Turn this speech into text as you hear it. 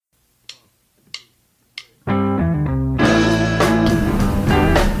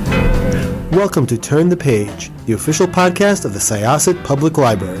welcome to Turn the Page, the official podcast of the Syosset Public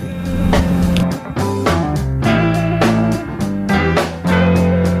Library.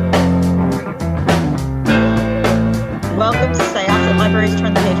 Welcome to Syosset Library's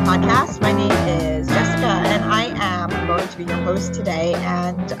Turn the Page podcast. My name is Jessica, and I am going to be your host today.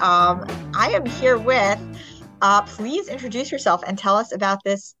 And I am here with, please introduce yourself and tell us about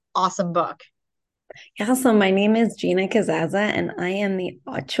this awesome book. Yeah, so my name is Gina Kazaza, and I am the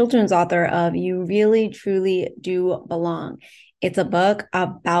children's author of You Really Truly Do Belong. It's a book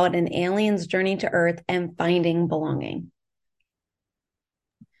about an alien's journey to Earth and finding belonging.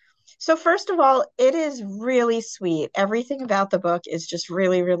 So first of all, it is really sweet. Everything about the book is just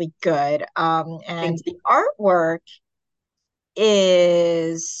really, really good. And the artwork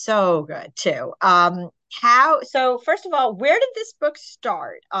is so good too. So first of all, where did this book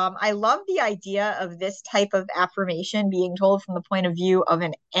start? I love the idea of this type of affirmation being told from the point of view of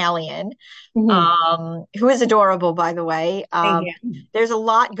an alien, who is adorable, by the way. There's a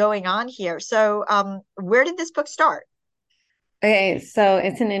lot going on here. So where did this book start? Okay, so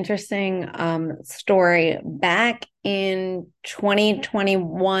it's an interesting story. Back in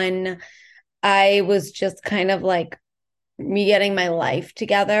 2021, I was just kind of like me getting my life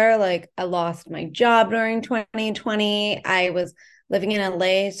together. Like I lost my job during 2020. I was living in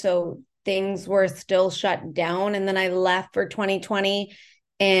LA, so things were still shut down. And then I left for 2020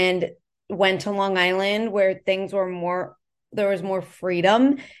 and went to Long Island where things were there was more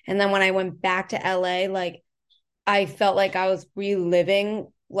freedom. And then when I went back to LA, like I felt like I was reliving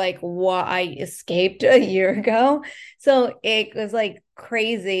like what I escaped a year ago. So it was like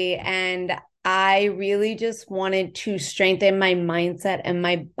crazy. And I really just wanted to strengthen my mindset and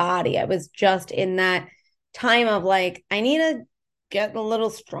my body. I was just in that time of like, I need to get a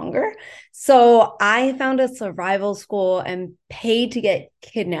little stronger. So I found a survival school and paid to get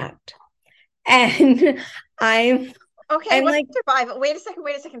kidnapped. And I'm Okay, what's survival? Wait a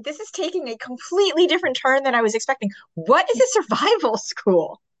second. This is taking a completely different turn than I was expecting. What is a survival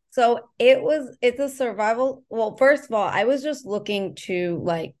school? So it's a survival. Well, first of all, I was just looking to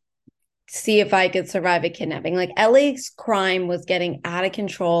like see if I could survive a kidnapping. Like LA's crime was getting out of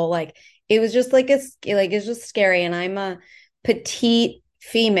control. Like it was just it's just scary. And I'm a petite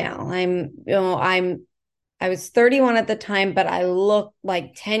female. I was 31 at the time, but I look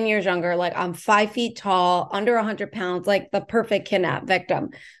like 10 years younger. Like I'm 5 feet tall, under 100 pounds, like the perfect kidnap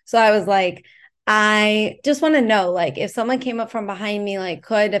victim. So I was like, I just want to know, like, if someone came up from behind me, like,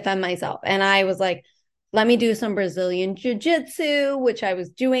 could I defend myself? And I was like, let me do some Brazilian jiu-jitsu, which I was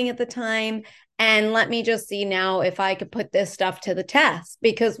doing at the time. And let me just see now if I could put this stuff to the test.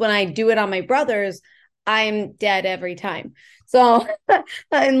 Because when I do it on my brothers, I'm dead every time. So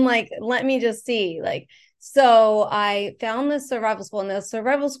I'm like, let me just see. So I found this survival school, and the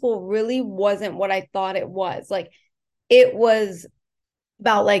survival school really wasn't what I thought it was. Like it was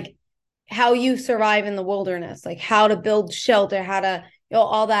about like how you survive in the wilderness, like how to build shelter, how to,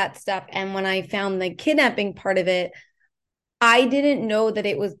 all that stuff. And when I found the kidnapping part of it, I didn't know that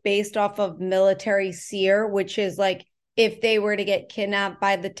it was based off of military seer, which is like if they were to get kidnapped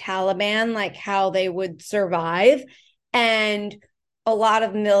by the Taliban, like how they would survive. And a lot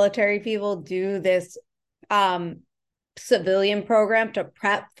of military people do this civilian program to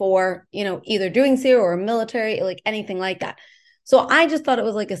prep for, either doing SEER or military, like anything like that. So I just thought it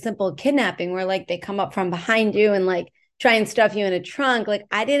was like a simple kidnapping where like they come up from behind you and like try and stuff you in a trunk. Like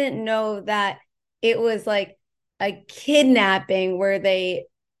I didn't know that it was like a kidnapping where they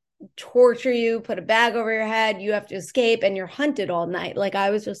torture you, put a bag over your head, you have to escape, and you're hunted all night. Like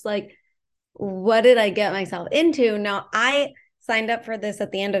I was just like, what did I get myself into? Now I signed up for this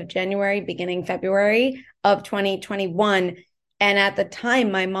at the end of January, beginning February of 2021. And at the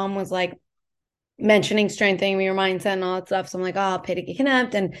time, my mom was like mentioning strengthening your mindset and all that stuff. So I'm like, oh, I'll pay to get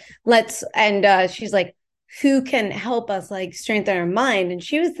kidnapped and she's like, who can help us like strengthen our mind? And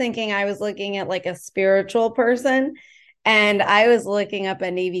she was thinking I was looking at like a spiritual person. And I was looking up a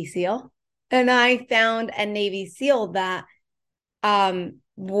Navy SEAL. And I found a Navy SEAL that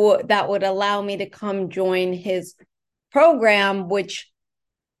that would allow me to come join his program, which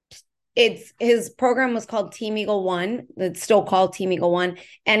his program was called Team Eagle One. It's still called Team Eagle One,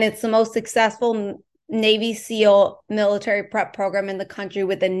 and it's the most successful Navy SEAL military prep program in the country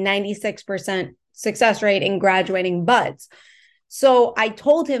with a 96% success rate in graduating buds. So I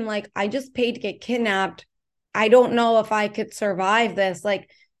told him, like, I just paid to get kidnapped. I don't know if I could survive this.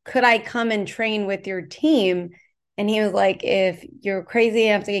 Like, could I come and train with your team? And he was like, if you're crazy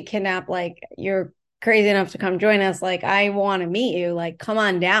enough to get kidnapped, like you're crazy enough to come join us, like I want to meet you, like come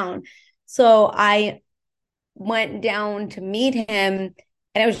on down. So I went down to meet him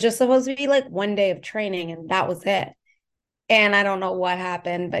And it was just supposed to be like one day of training, and that was it. And I don't know what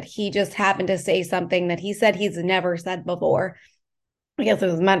happened, but he just happened to say something that he said he's never said before. I guess it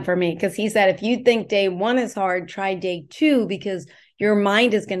was meant for me, because he said, if you think day one is hard, try day two, because your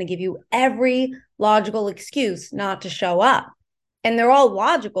mind is going to give you every logical excuse not to show up. And they're all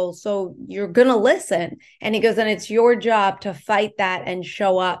logical, so you're going to listen. And he goes, and it's your job to fight that and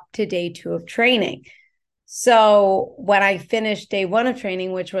show up to day two of training. So when I finished day one of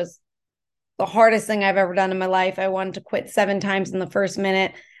training, which was the hardest thing I've ever done in my life, I wanted to quit 7 times in the first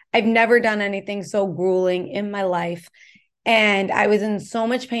minute. I've never done anything so grueling in my life. And I was in so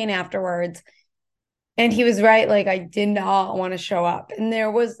much pain afterwards. And he was right. Like, I did not want to show up. And there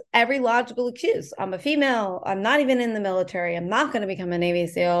was every logical excuse. I'm a female. I'm not even in the military. I'm not going to become a Navy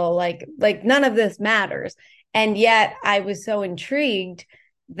SEAL. Like none of this matters. And yet I was so intrigued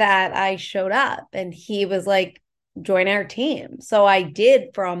that I showed up. And he was like, join our team. So I did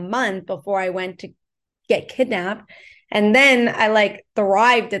for a month before I went to get kidnapped. And then I like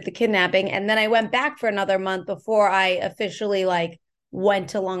thrived at the kidnapping. And then I went back for another month before I officially like went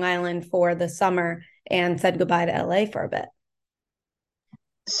to Long Island for the summer and said goodbye to LA for a bit.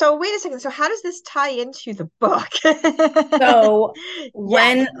 So wait a second. So how does this tie into the book? So Yes.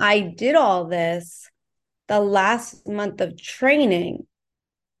 when I did all this, the last month of training,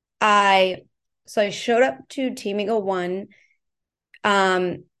 I showed up to Team Eagle One.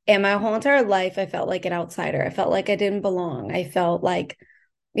 And my whole entire life, I felt like an outsider. I felt like I didn't belong. I felt like,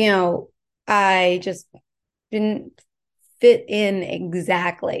 I just didn't fit in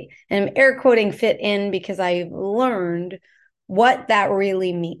exactly. And I'm air quoting fit in because I've learned what that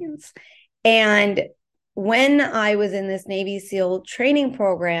really means. And when I was in this Navy SEAL training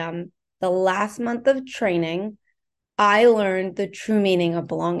program, the last month of training, I learned the true meaning of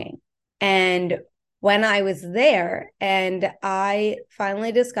belonging. And when I was there, and I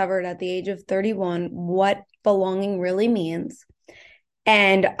finally discovered at the age of 31 what belonging really means,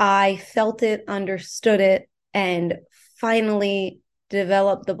 and I felt it, understood it, and finally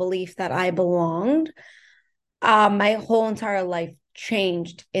developed the belief that I belonged, my whole entire life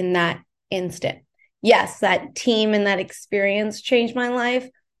changed in that instant. Yes, that team and that experience changed my life,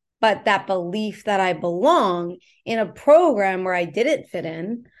 but that belief that I belong in a program where I didn't fit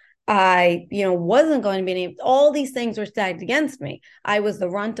in, I, wasn't going to be named. All these things were stacked against me. I was the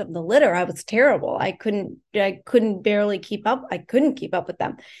runt of the litter. I was terrible. I couldn't barely keep up. I couldn't keep up with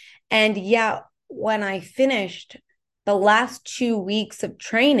them. And yeah, when I finished the last 2 weeks of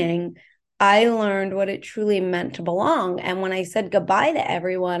training, I learned what it truly meant to belong. And when I said goodbye to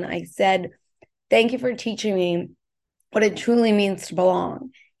everyone, I said, thank you for teaching me what it truly means to belong.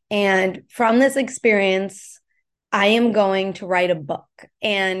 And from this experience, I am going to write a book.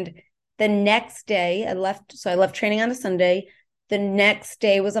 And the next day I left training on a Sunday. The next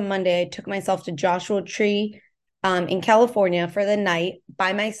day was a Monday. I took myself to Joshua Tree in California for the night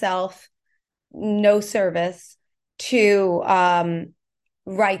by myself, no service, to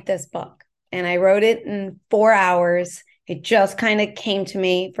write this book. And I wrote it in 4 hours. It just kind of came to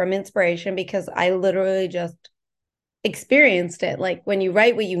me from inspiration because I literally just experienced it. Like when you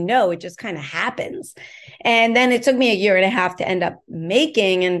write what you know, it just kind of happens. And then it took me a year and a half to end up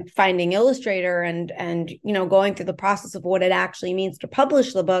making and finding Illustrator and going through the process of what it actually means to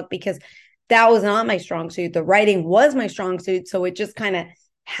publish the book, because that was not my strong suit. The writing was my strong suit. So it just kind of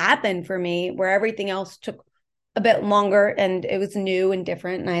happened for me, where everything else took a bit longer and it was new and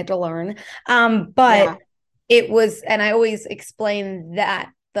different and I had to learn. But it was, and I always explain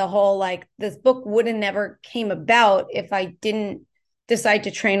that the whole, like, this book would have never came about if I didn't decide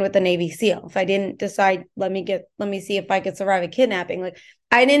to train with the Navy SEAL. If I didn't decide, let me see if I could survive a kidnapping. Like,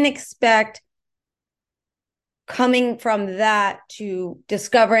 I didn't expect coming from that to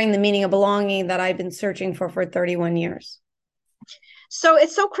discovering the meaning of belonging that I've been searching for 31 years. So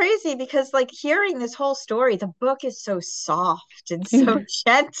it's so crazy because, like, hearing this whole story, the book is so soft and so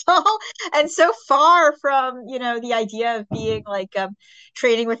gentle and so far from, the idea of being like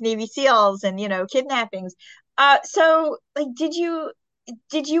training with Navy SEALs and, kidnappings. So like, did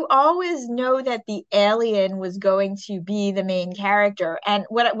you always know that the alien was going to be the main character? And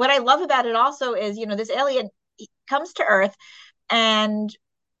what I love about it also is, this alien comes to Earth and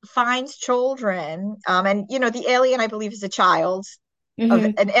finds children, and the alien, I believe, is a child of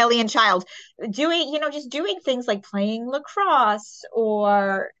an alien child doing, just doing things like playing lacrosse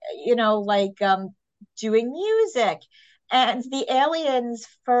or, doing music. And the alien's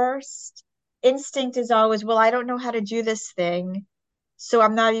first instinct is always, well, I don't know how to do this thing, so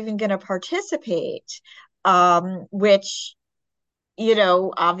I'm not even going to participate. Which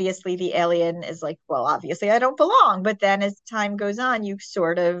obviously the alien is like, well, obviously I don't belong. But then as time goes on, you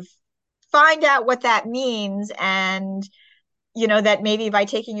sort of find out what that means. And, that maybe by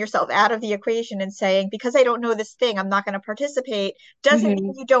taking yourself out of the equation and saying, because I don't know this thing, I'm not going to participate, doesn't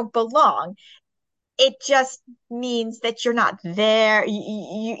mean you don't belong. It just means that you're not there.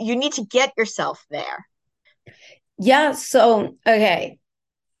 You need to get yourself there. Yeah. So, okay.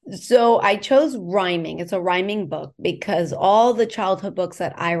 So I chose rhyming. It's a rhyming book because all the childhood books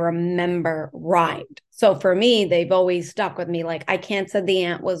that I remember rhymed. So for me, they've always stuck with me. Like I Can't Said the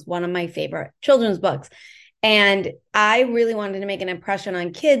Ant was one of my favorite children's books. And I really wanted to make an impression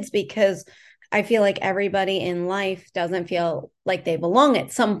on kids because I feel like everybody in life doesn't feel like they belong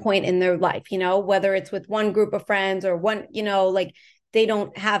at some point in their life, whether it's with one group of friends or one, like they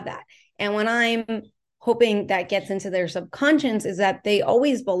don't have that. And when I'm hoping that gets into their subconscious is that they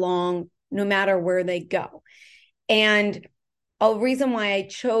always belong no matter where they go. And a reason why I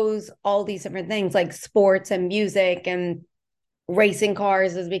chose all these different things like sports and music and racing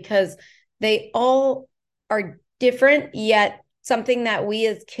cars is because they all are different, yet something that we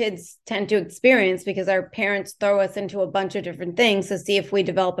as kids tend to experience because our parents throw us into a bunch of different things to see if we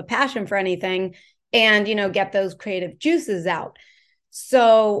develop a passion for anything and, get those creative juices out.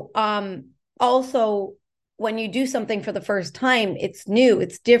 So, also, when you do something for the first time, it's new,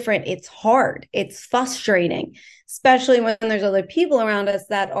 it's different, it's hard, it's frustrating, especially when there's other people around us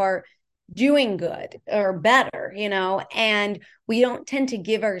that are doing good or better, and we don't tend to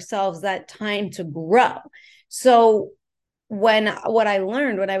give ourselves that time to grow. So what I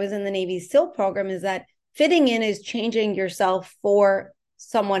learned when I was in the Navy SEAL program is that fitting in is changing yourself for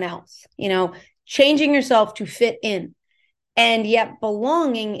someone else, changing yourself to fit in. And yet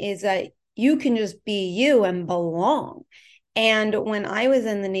belonging is that you can just be you and belong. And when I was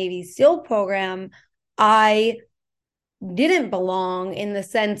in the Navy SEAL program, I didn't belong in the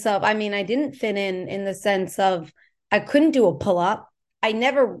sense of, I didn't fit in the sense of I couldn't do a pull-up. I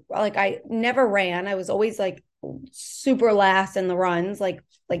never ran. I was always like super last in the runs, like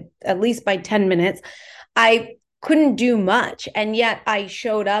at least by 10 minutes. I couldn't do much. And yet I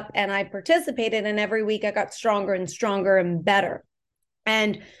showed up and I participated. And every week I got stronger and stronger and better.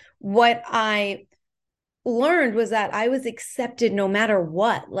 And what I learned was that I was accepted no matter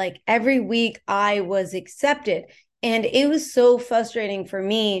what. Like every week I was accepted. And it was so frustrating for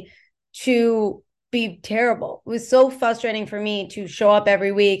me to be terrible. It was so frustrating for me to show up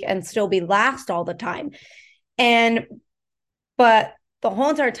every week and still be last all the time. But the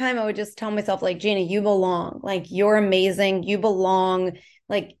whole entire time I would just tell myself, like, Gina, you belong. Like, you're amazing. You belong.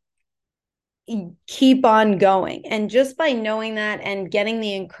 Like, keep on going. And just by knowing that and getting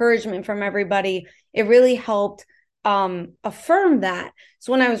the encouragement from everybody, it really helped affirm that.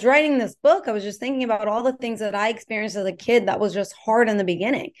 So when I was writing this book, I was just thinking about all the things that I experienced as a kid that was just hard in the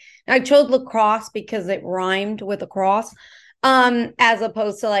beginning. And I chose lacrosse because it rhymed with across, as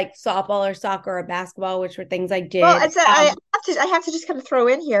opposed to like softball or soccer or basketball, which were things I did. Well, I have to just kind of throw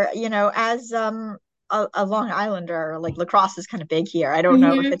in here, as a Long Islander, like lacrosse is kind of big here. I don't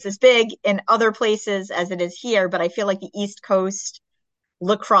know if it's as big in other places as it is here, but I feel like the East Coast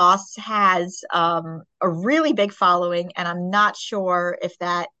lacrosse has a really big following, and I'm not sure if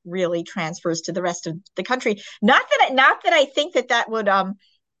that really transfers to the rest of the country. Not that I think that would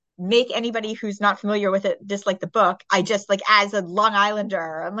make anybody who's not familiar with it dislike the book. I just like as a Long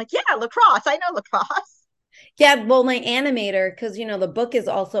Islander, I'm like, yeah, lacrosse. I know lacrosse. Yeah, well, my animator, because the book is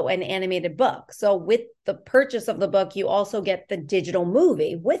also an animated book. So with the purchase of the book, you also get the digital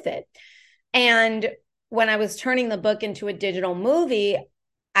movie with it. And when I was turning the book into a digital movie,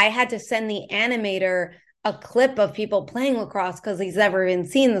 I had to send the animator a clip of people playing lacrosse because he's never even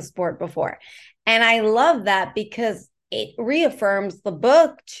seen the sport before. And I love that because it reaffirms the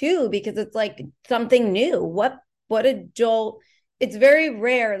book too, because it's like something new. What adult, it's very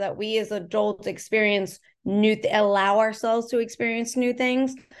rare that we as adults experience allow ourselves to experience new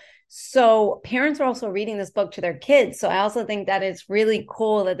things. So parents are also reading this book to their kids. So I also think that it's really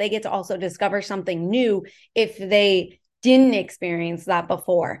cool that they get to also discover something new if they didn't experience that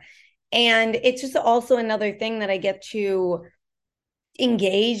before. And it's just also another thing that I get to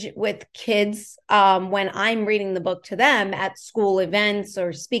engage with kids when I'm reading the book to them at school events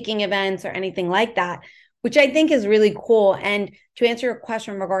or speaking events or anything like that, which I think is really cool. And to answer your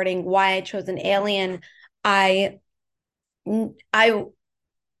question regarding why I chose an alien, I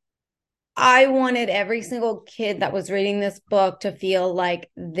wanted every single kid that was reading this book to feel like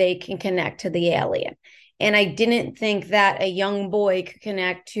they can connect to the alien. And I didn't think that a young boy could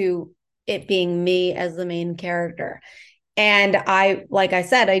connect to it being me as the main character. And like I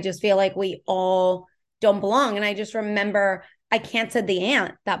said, I just feel like we all don't belong. And I just remember I Can't Said the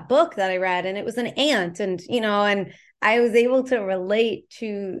Ant, that book that I read, and it was an ant, and and I was able to relate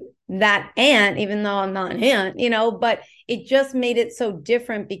to that ant, even though I'm not an ant, but it just made it so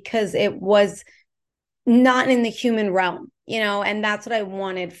different because it was not in the human realm, and that's what I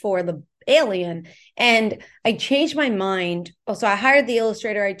wanted for the alien. And I changed my mind. Oh, so I hired the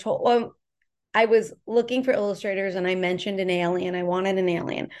illustrator. I was looking for illustrators and I mentioned an alien. I wanted an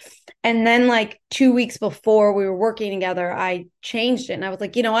alien. And then like 2 weeks before we were working together, I changed it. And I was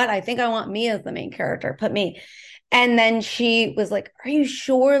like, you know what? I think I want me as the main character. Put me. And then she was like, are you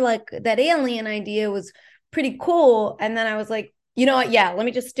sure? Like that alien idea was pretty cool. And then I was like, you know what? Yeah, let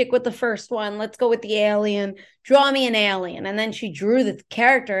me just stick with the first one. Let's go with the alien. Draw me an alien. And then she drew the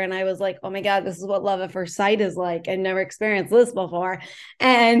character. And I was like, oh my God, this is what love at first sight is like. I'd never experienced this before.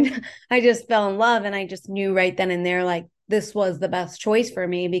 And I just fell in love. And I just knew right then and there, like, this was the best choice for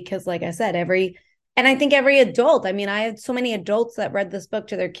me because, like I said, and I think every adult, I mean, I had so many adults that read this book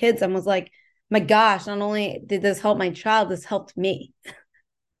to their kids and was like, my gosh, not only did this help my child, this helped me.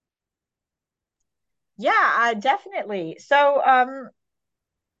 Yeah, definitely. So,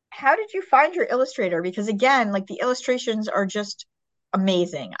 how did you find your illustrator? Because again, like the illustrations are just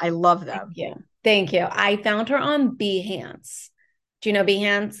amazing. I love Thank them. you. Thank you. I found her on Behance. Do you know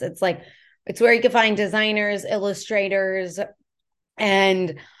Behance? It's where you can find designers, illustrators,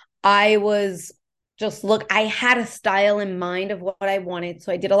 and I was I had a style in mind of what I wanted.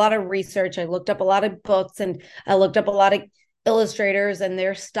 So I did a lot of research. I looked up a lot of books and I looked up a lot of illustrators and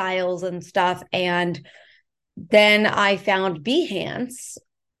their styles and stuff. And then I found Behance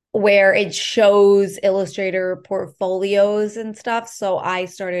where it shows illustrator portfolios and stuff. So I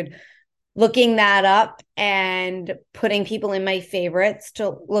started looking that up and putting people in my favorites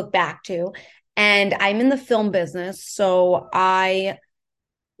to look back to. And I'm in the film business. So I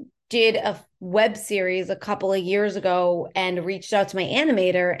did a web series a couple of years ago and reached out to my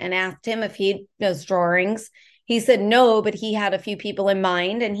animator and asked him if he does drawings. He said no, but he had a few people in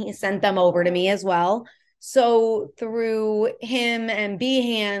mind and he sent them over to me as well. So through him and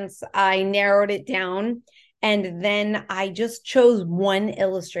Behance, I narrowed it down. And then I just chose one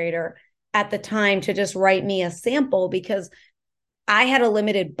illustrator at the time to just write me a sample because I had a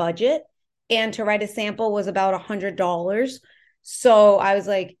limited budget and to write a sample was about $100. So I was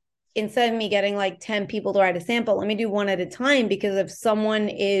like, instead of me getting like 10 people to write a sample, let me do one at a time because if someone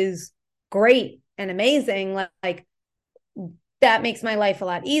is great and amazing, like that makes my life a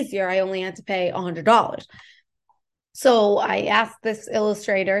lot easier. I only had to pay $100. So I asked this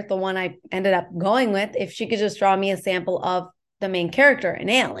illustrator, the one I ended up going with, if she could just draw me a sample of the main character, an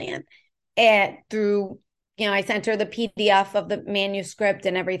alien. And I sent her the PDF of the manuscript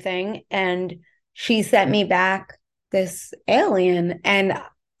and everything. And she sent me back this alien and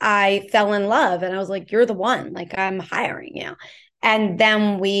I fell in love and I was like, you're the one, like I'm hiring you. And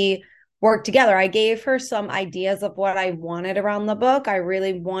then we worked together. I gave her some ideas of what I wanted around the book. I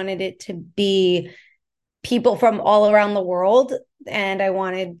really wanted it to be people from all around the world. And I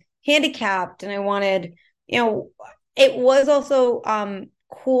wanted handicapped and I wanted, it was also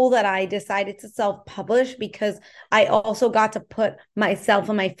cool that I decided to self-publish because I also got to put myself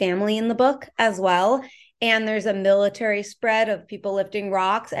and my family in the book as well. And there's a military spread of people lifting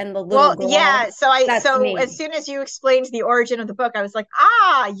rocks and the little girl. Yeah. That's me. As soon as you explained the origin of the book, I was like,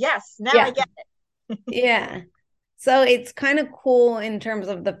 yes, now I get it. Yeah. So it's kind of cool in terms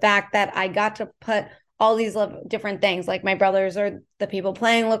of the fact that I got to put all these different things. Like my brothers are the people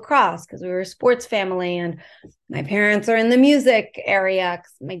playing lacrosse because we were a sports family, and my parents are in the music area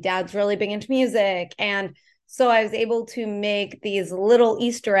because my dad's really big into music. And so I was able to make these little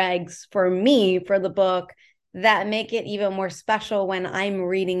Easter eggs for me for the book that make it even more special when I'm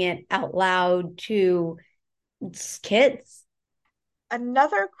reading it out loud to kids.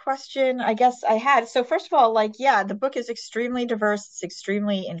 Another question I guess I had. So first of all, like, yeah, the book is extremely diverse. It's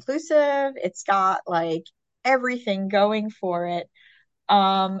extremely inclusive. It's got like everything going for it.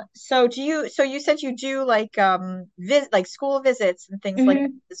 So you said you do like like school visits and things like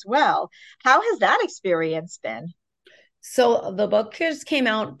that as well. How has that experience been? So the book just came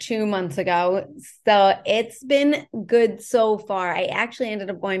out 2 months ago. So it's been good so far. I actually ended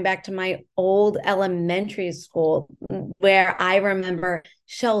up going back to my old elementary school where I remember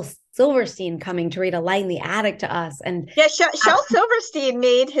Shel Silverstein coming to read A Light in the Attic to us. And yeah, Shel Silverstein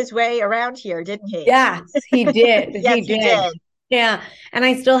made his way around here, didn't he? Yes, he did. Yes, he did. Yeah. And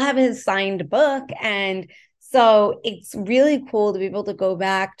I still have his signed book. And so it's really cool to be able to go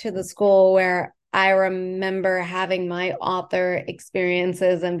back to the school where I remember having my author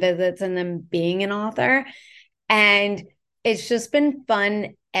experiences and visits and then being an author. And it's just been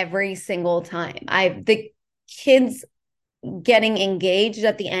fun every single time. The kids getting engaged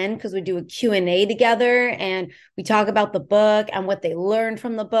at the end because we do a Q&A together and we talk about the book and what they learned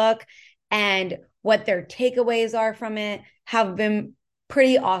from the book and what their takeaways are from it have been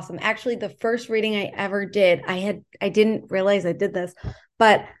pretty awesome. Actually, the first reading I ever did, I didn't realize I did this,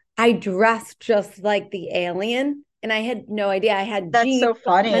 but I dressed just like the alien and I had no idea. I had That's jeans so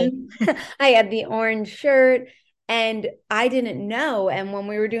funny. on. I had the orange shirt and I didn't know. And when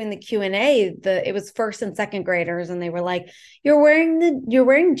we were doing the Q&A, it was first and second graders and they were like, you're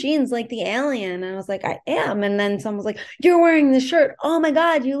wearing jeans like the alien. And I was like, I am. And then someone was like, you're wearing the shirt. Oh my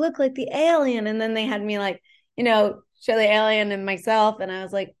God, you look like the alien. And then they had me like, show the alien and myself. And I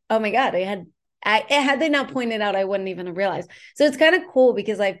was like, oh my God, had they not pointed out, I wouldn't even have realized. So it's kind of cool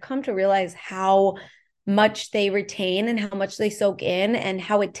because I've come to realize how much they retain and how much they soak in and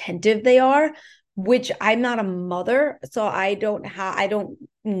how attentive they are, which I'm not a mother, so I don't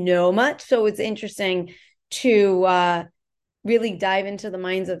know much. So it's interesting to really dive into the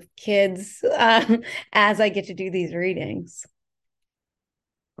minds of kids as I get to do these readings.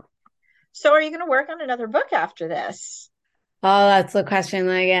 So are you going to work on another book after this? Oh, that's the question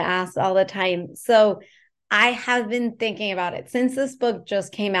that I get asked all the time. So I have been thinking about it since this book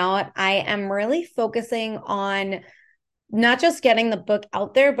just came out. I am really focusing on not just getting the book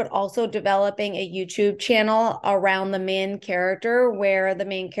out there, but also developing a YouTube channel around the main character, where the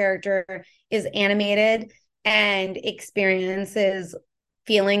main character is animated and experiences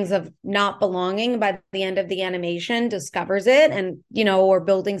feelings of not belonging. By the end of the animation, discovers it, and or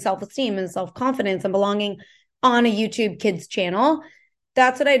building self-esteem and self-confidence and belonging on a YouTube kids channel.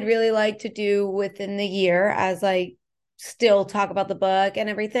 That's what I'd really like to do within the year as I still talk about the book and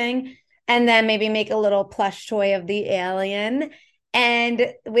everything. And then maybe make a little plush toy of the alien.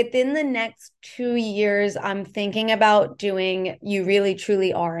 And within the next 2 years, I'm thinking about doing You Really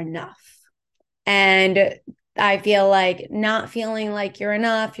Truly Are Enough. And I feel like not feeling like you're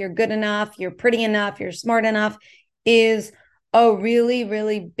enough, you're good enough, you're pretty enough, you're smart enough is a really,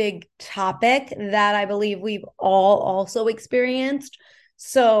 really big topic that I believe we've all also experienced.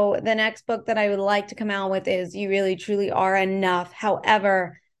 So the next book that I would like to come out with is You Really Truly Are Enough.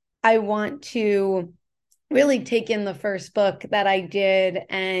 However, I want to really take in the first book that I did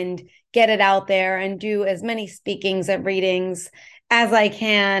and get it out there and do as many speakings and readings as I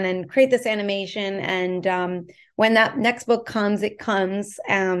can and create this animation. And when that next book comes, it comes.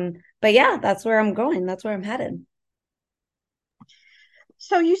 But yeah, that's where I'm going. That's where I'm headed.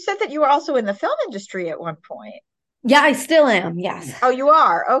 So you said that you were also in the film industry at one point. Yeah, I still am. Yes. Oh, you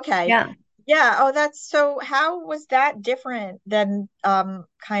are? Okay. Yeah. Yeah. Oh, that's so how was that different than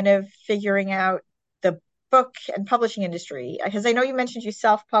kind of figuring out the book and publishing industry? Because I know you mentioned you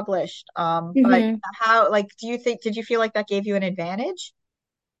self-published, but Mm-hmm. how, like, did you feel like that gave you an advantage?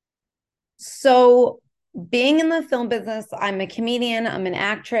 So being in the film business, I'm a comedian, I'm an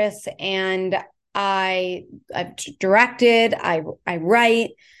actress, and I've directed, I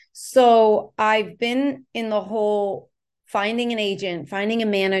write. So I've been in the whole finding an agent, finding a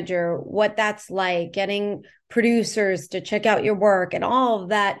manager, what that's like, getting producers to check out your work, and all of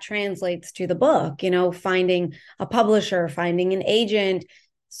that translates to the book, finding a publisher, finding an agent.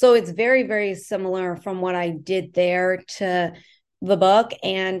 So it's very, very similar from what I did there to the book.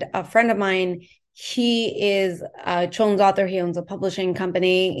 And a friend of mine, he is a children's author. He owns a publishing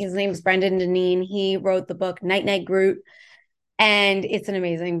company. His name is Brendan Deneen. He wrote the book Night Night Groot, and it's an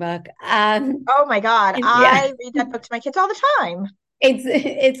amazing book. Oh my God, Yeah, I read that book to my kids all the time.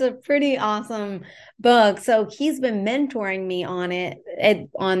 it's a pretty awesome book. So he's been mentoring me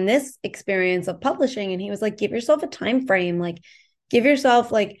on this experience of publishing, and he was like, "Give yourself a time frame. Like, give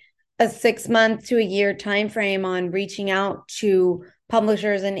yourself like a 6 month to a year time frame on reaching out to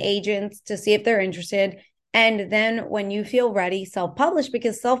publishers and agents to see if they're interested. And then when you feel ready, self-publish,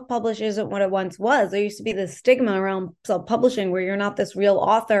 because self-publish isn't what it once was. There used to be this stigma around self-publishing where you're not this real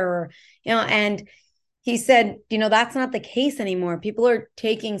author, and he said, that's not the case anymore. People are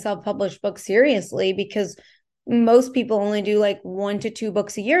taking self-published books seriously because most people only do like 1 to 2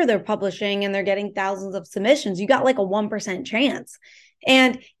 books a year they're publishing, and they're getting thousands of submissions. You got like a 1% chance.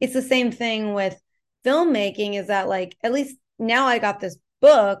 And it's the same thing with filmmaking, is that like, at least now I got this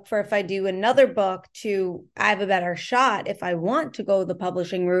book for if I do another book I have a better shot if I want to go the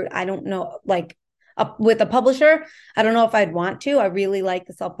publishing route. I don't know, like with a publisher, I don't know if I'd want to. I really like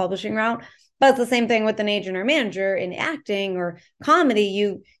the self-publishing route. But it's the same thing with an agent or manager in acting or comedy.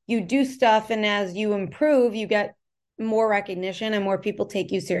 You do stuff, and as you improve, you get more recognition and more people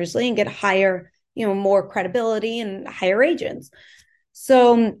take you seriously and get higher, more credibility and higher agents.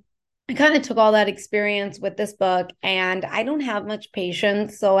 So I kind of took all that experience with this book, and I don't have much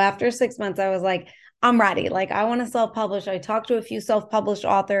patience. So after 6 months, I was like, I'm ready. Like, I want to self-publish. I talked to a few self-published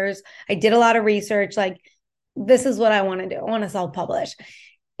authors. I did a lot of research. Like, this is what I want to do. I want to self-publish.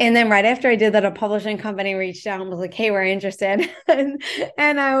 And then right after I did that, a publishing company reached out and was like, hey, we're interested. and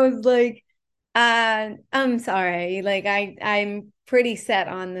I was like, I'm sorry. Like, I'm pretty set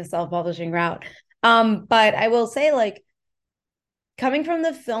on the self-publishing route. But I will say, like, coming from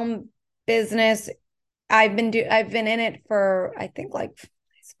the film business, I've been in it for, I think, like,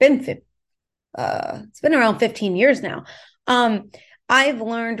 it's been around 15 years now. I've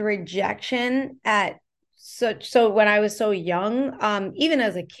learned rejection so when I was so young, even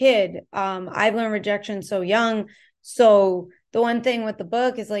as a kid, I've learned rejection so young. So the one thing with the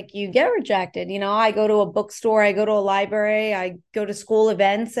book is, like, you get rejected. I go to a bookstore, I go to a library, I go to school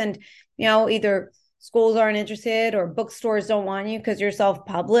events, and, either schools aren't interested or bookstores don't want you because you're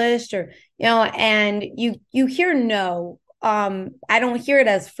self-published, or, and you hear no. I don't hear it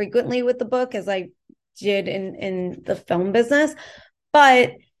as frequently with the book as I did in the film business,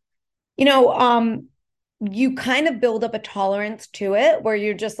 but you kind of build up a tolerance to it where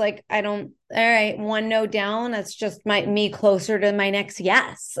you're just like, all right, one no down, that's just me closer to my next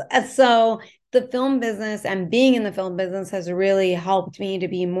yes. So the film business and being in the film business has really helped me to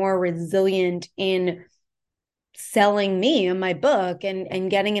be more resilient in selling me and my book and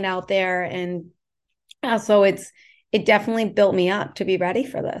getting it out there. And so it definitely built me up to be ready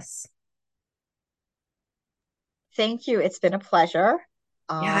for this. Thank you. It's been a pleasure.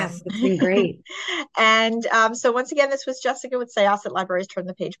 Yes, it's been great. And so once again, this was Jessica with Syosset Libraries Turn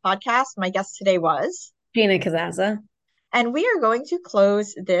the Page podcast. My guest today was Gina Kazaza. And we are going to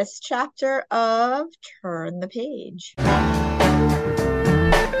close this chapter of Turn the Page.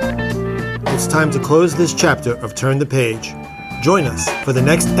 It's time to close this chapter of Turn the Page. Join us for the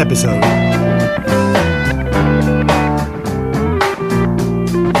next episode.